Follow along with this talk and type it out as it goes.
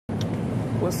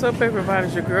What's up, everybody?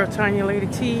 It's your girl Tanya Lady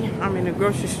T. I'm in the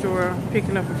grocery store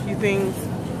picking up a few things,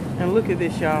 and look at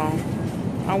this, y'all.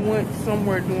 I went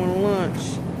somewhere during lunch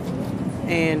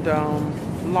and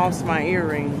lost my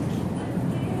earrings,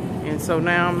 and so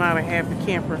now I'm not a happy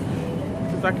camper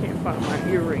because I can't find my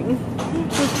earring.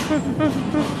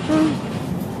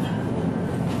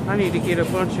 I need to get a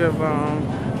bunch of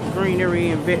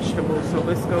greenery and vegetables, so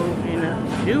let's go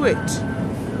and do it.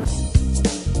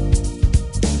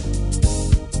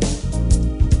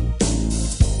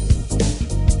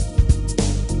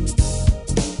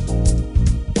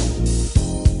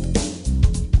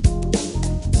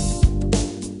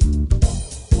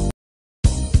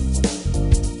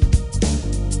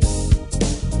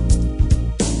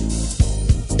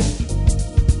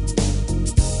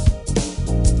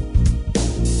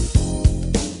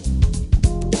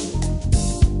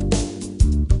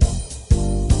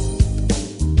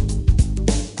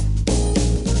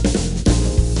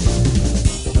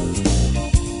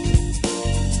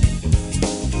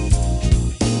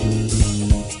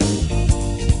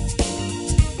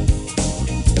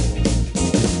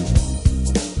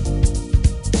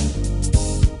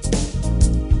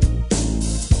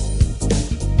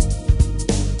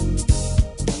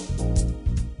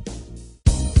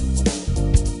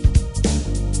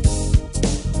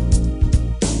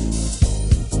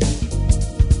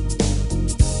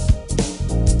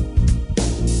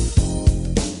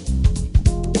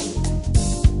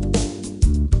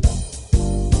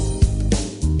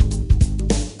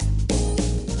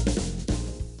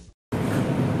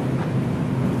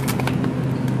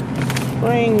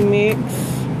 Spring mix.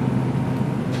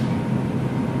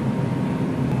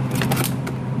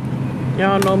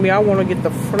 Y'all know me, I want to get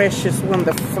the freshest one,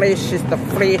 the freshest.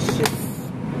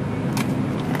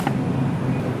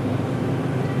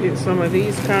 Get some of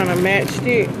these kind of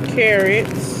matchstick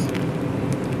carrots.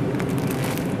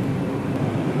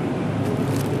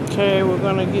 Okay, we're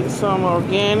gonna get some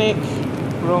organic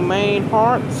romaine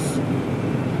hearts.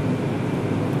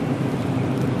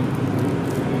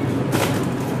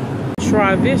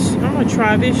 Try this. I'm gonna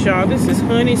try this, y'all. This is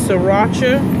honey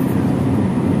sriracha.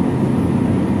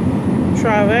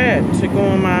 Try that to go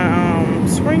on my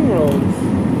spring rolls.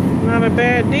 Not a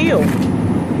bad deal.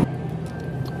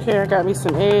 Okay, I got me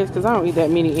some eggs because I don't eat that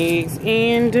many eggs,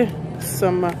 and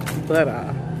some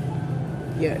butter.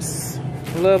 Yes,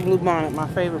 I love Blue Bonnet, my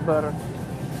favorite butter.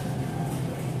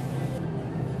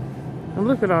 And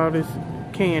look at all this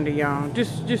candy, y'all.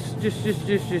 Just.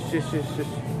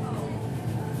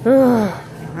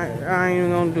 I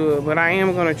ain't gonna do it, but I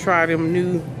am gonna try them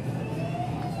new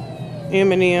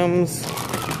M&M's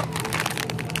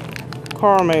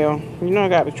caramel. You know I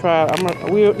got to try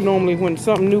it. We normally, when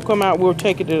something new come out, we'll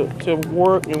take it to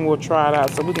work and we'll try it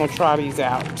out. So we're gonna try these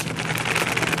out.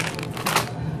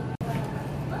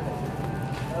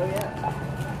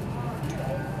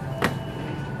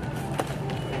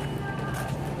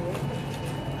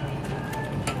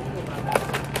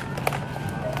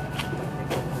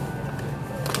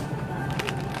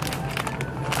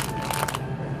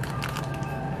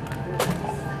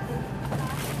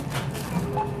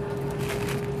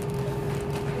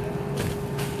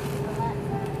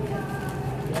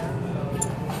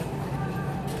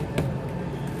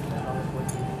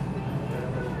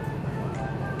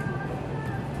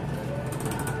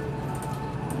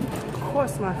 Of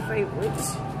course, my favorite.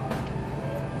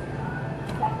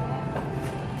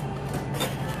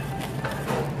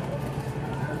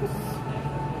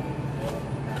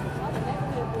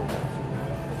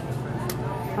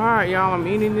 Alright, y'all, I'm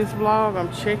ending this vlog.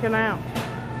 I'm checking out.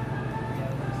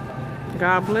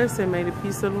 God bless and may the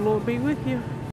peace of the Lord be with you.